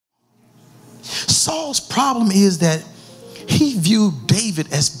Saul's problem is that he viewed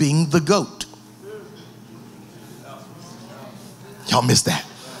David as being the GOAT. Y'all missed that.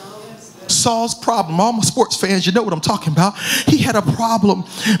 Saul's problem, all my sports fans, you know what I'm talking about. He had a problem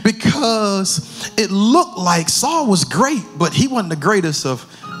because it looked like Saul was great, but he wasn't the greatest of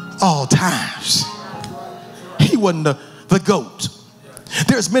all times. He wasn't the GOAT.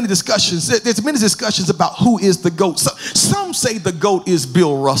 There's many discussions about who is the GOAT. Some say the GOAT is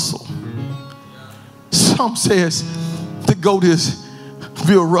Bill Russell. Some says the GOAT is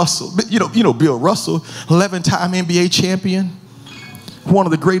Bill Russell. But you know Bill Russell, 11-time NBA champion, one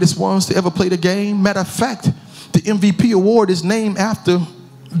of the greatest ones to ever play the game. Matter of fact, the MVP award is named after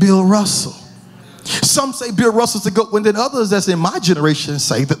Bill Russell. Some say Bill Russell's the GOAT, when then others that's in my generation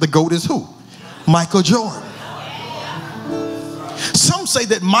say that the GOAT is who? Michael Jordan. Some say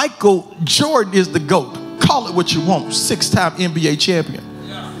that Michael Jordan is the GOAT. Call it what you want. 6-time NBA champion.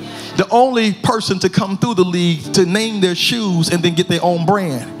 The only person to come through the league to name their shoes and then get their own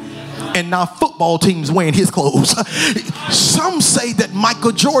brand. And now football teams wearing his clothes. Some say that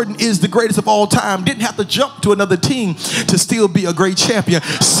Michael Jordan is the greatest of all time. Didn't have to jump to another team to still be a great champion.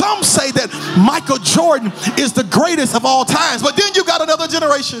 Some say that Michael Jordan is the greatest of all times. But then you got another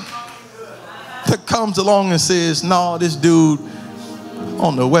generation that comes along and says, no, this dude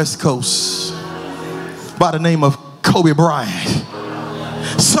on the West Coast by the name of Kobe Bryant.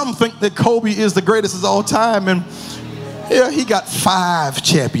 Some think that Kobe is the greatest of all time, and yeah, he got 5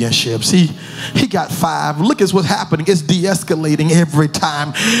 championships. He got 5. Look at what's happening. It's de-escalating every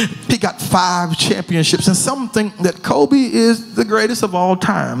time. He got 5 championships. And some think that Kobe is the greatest of all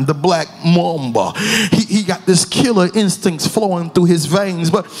time, the Black Mamba. He got this killer instincts flowing through his veins.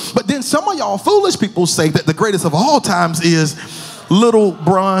 But then some of y'all foolish people say that the greatest of all times is Little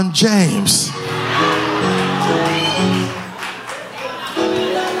Bron James.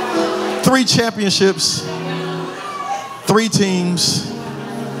 3 championships. 3 teams.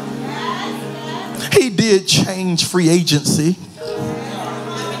 He did change free agency.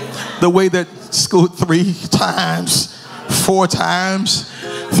 The way that scored 3 times, 4 times,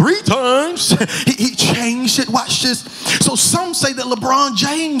 3 times. He changed it. Watch this. So some say that LeBron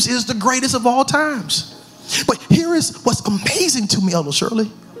James is the greatest of all times. But here is what's amazing to me, Elder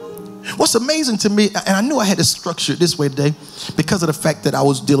Shirley. What's amazing to me, and I knew I had to structure it this way today because of the fact that I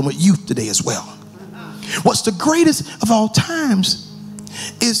was dealing with youth today as well. What's the greatest of all times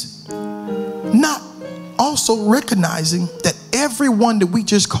is not also recognizing that everyone that we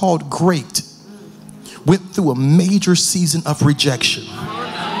just called great went through a major season of rejection.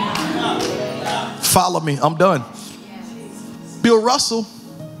 Follow me, I'm done. Bill Russell,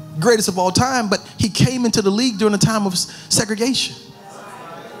 greatest of all time, but he came into the league during a time of segregation.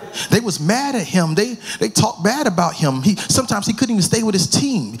 They was mad at him. They talked bad about him. Sometimes he couldn't even stay with his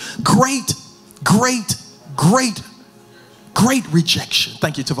team. Great rejection.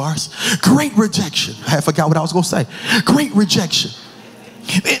 Thank you, Tavares. Great rejection. I forgot what I was going to say. Great rejection.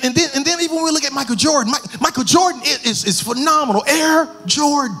 And then even when we look at Michael Jordan, Michael Jordan is phenomenal. Air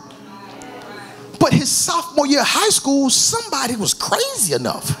Jordan. But his sophomore year of high school, somebody was crazy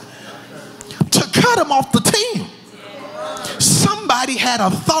enough to cut him off the team. Somebody had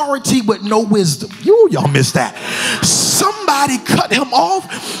authority with no wisdom. Y'all missed that. Somebody cut him off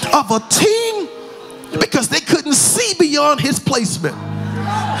of a team because they couldn't see beyond his placement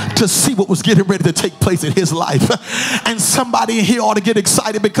to see what was getting ready to take place in his life. And somebody in here ought to get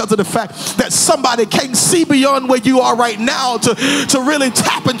excited because of the fact that somebody can't see beyond where you are right now to really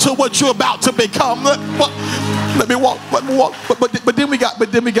tap into what you're about to become. Let me walk. But then we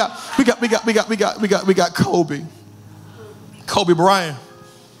got Kobe Bryant.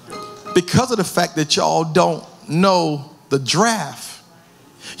 Because of the fact that y'all don't know the draft,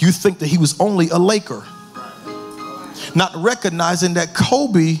 you think that he was only a Laker. Not recognizing that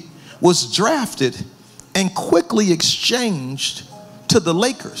Kobe was drafted and quickly exchanged to the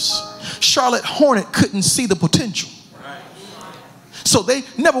Lakers. Charlotte Hornet couldn't see the potential. So they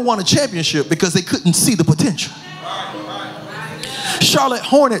never won a championship because they couldn't see the potential. Charlotte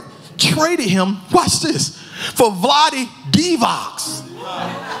Hornet traded him, watch this, for Vlade Divac.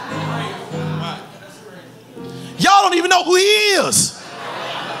 Y'all don't even know who he is.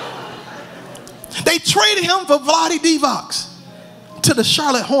 They traded him for Vlade Divac to the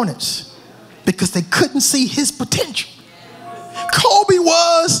Charlotte Hornets because they couldn't see his potential. Kobe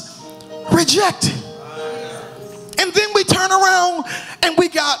was rejected. And then we turn around and we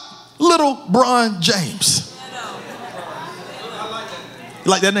got Little Bron James.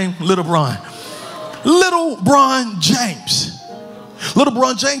 You like that name? Little Bron. Little Bron James. Little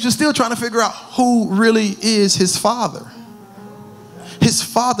Bron James is still trying to figure out who really is his father. His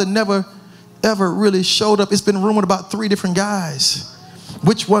father never ever really showed up. It's been rumored about 3 different guys.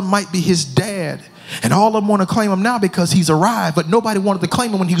 Which one might be his dad? And all of them want to claim him now because he's arrived, but nobody wanted to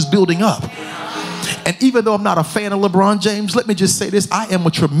claim him when he was building up. And even though I'm not a fan of LeBron James, let me just say this. I am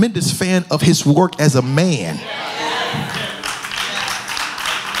a tremendous fan of his work as a man.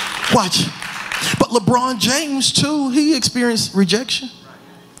 Watch. But LeBron James, too, he experienced rejection.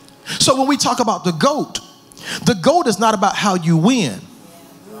 So when we talk about the GOAT is not about how you win.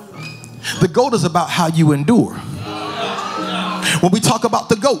 The GOAT is about how you endure. When we talk about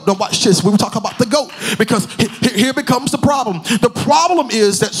the GOAT, don't watch this. When we talk about the GOAT, because here becomes the problem. The problem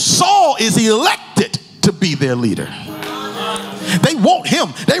is that Saul is elected to be their leader. They want him.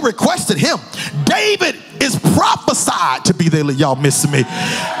 They requested him. David is prophesied to be their leader. Y'all missing me.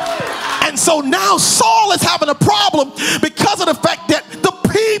 And so now Saul is having a problem because of the fact that the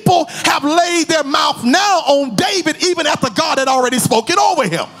people have laid their mouth now on David, even after God had already spoken over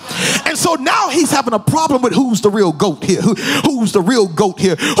him. And so now he's having a problem with who's the real GOAT here, who's the real GOAT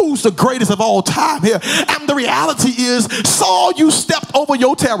here, who's the greatest of all time here. And the reality is, Saul, you stepped over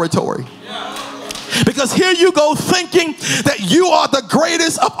your territory. Because here you go thinking that you are the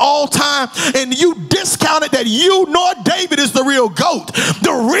greatest of all time, and you discounted that you nor David is the real GOAT.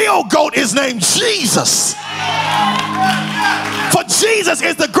 The real GOAT is named Jesus. For Jesus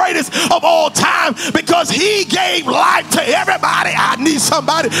is the greatest of all time because he gave life to everybody. I need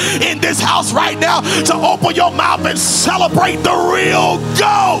somebody in this house right now to open your mouth and celebrate the real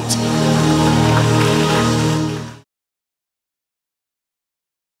GOAT.